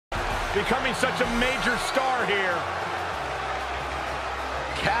becoming such a major star here.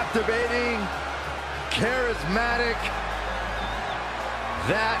 Captivating, charismatic.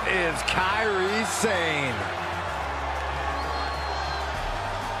 That is Kairi Sane.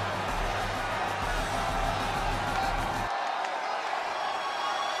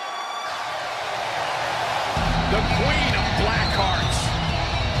 The Queen of Black Hearts.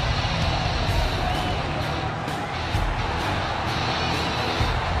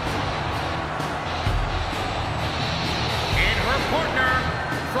 And her partner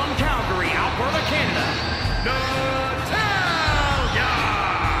from Calgary, Alberta, Canada, Natalya.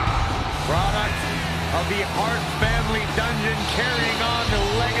 Product of the Hart family dungeon, carrying on the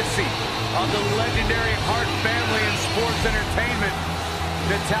legacy of the legendary Hart family in sports entertainment.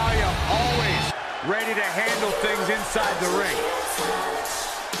 Natalya always ready to handle things inside the ring.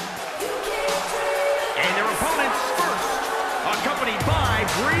 And their opponents first, accompanied by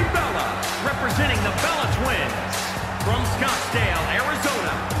Brie Bella, representing the Bella Twins. From Scottsdale,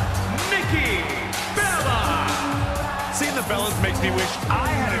 Arizona, Nikki Bella. Seeing the Bellas makes me wish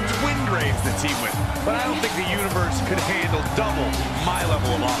I had a twin Graves to team with, but I don't think the universe could handle double my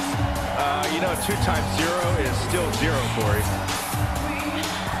level of awesome. You know, 2 times 0 is still 0, Corey.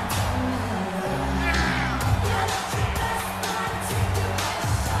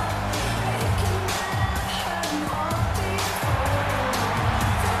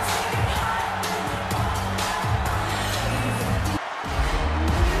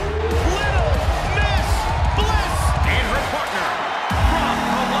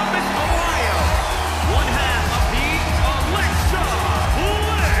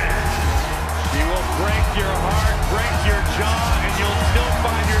 Your heart, break your jaw, and you'll still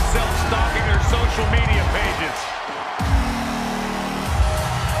find yourself stalking their social media pages.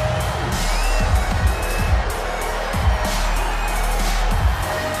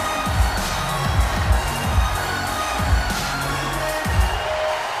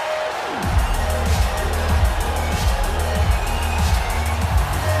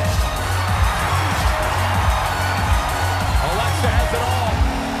 Alexa has it all.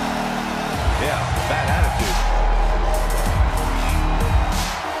 Yeah, bad attitude.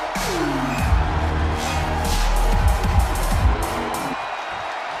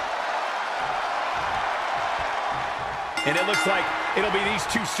 And it looks like it'll be these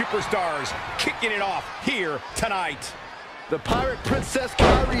 2 superstars kicking it off here tonight. The Pirate Princess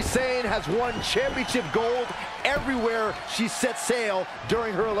Kairi Sane has won championship gold everywhere she set sail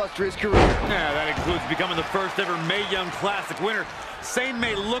during her illustrious career. Yeah, that includes becoming the first ever Mae Young Classic winner. Sane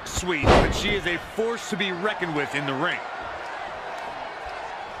may look sweet, but she is a force to be reckoned with in the ring.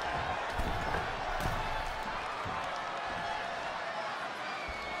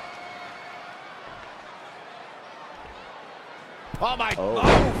 Oh my,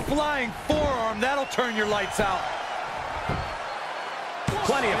 flying forearm, that'll turn your lights out.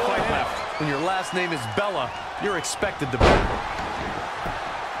 Plenty of fight left. When your last name is Bella, you're expected to battle.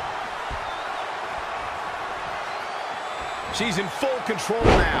 She's in full control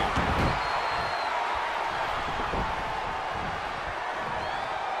now.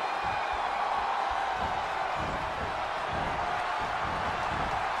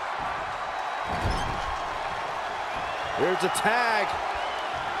 Here's a tag.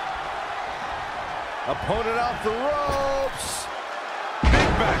 Opponent off the ropes. Big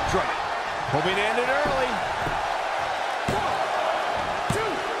backdrop. Hoping to end it early. 1, 2.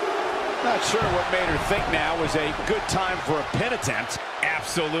 Not sure what made her think now was a good time for a pin attempt.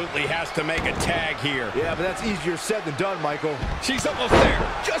 Absolutely has to make a tag here. Yeah, but that's easier said than done, Michael. She's almost there.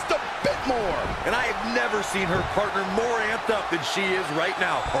 Just a bit more. And I have never seen her partner more amped up than she is right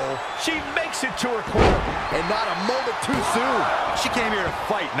now, Cole. She makes it to her corner. And not a moment too soon. She came here to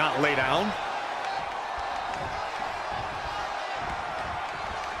fight, not lay down.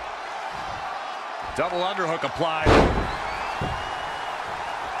 Double underhook applied.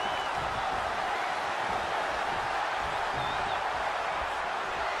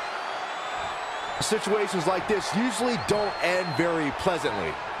 Situations like this usually don't end very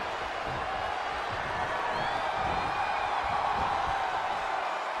pleasantly.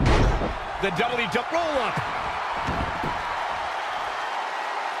 The double jump roll up.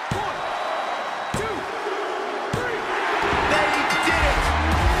 1, 2, 3. They did it!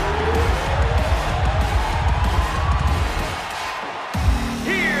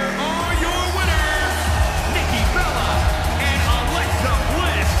 Here are your winners, Nikki Bella and Alexa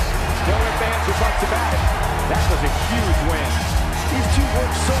Bliss. No ifs, ands, or buts about it. That was a huge win. These 2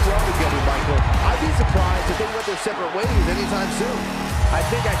 work so well together, Michael. I'd be surprised if they went their separate ways anytime soon. I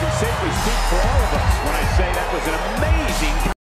think I can safely speak for all of us when I say that was an amazing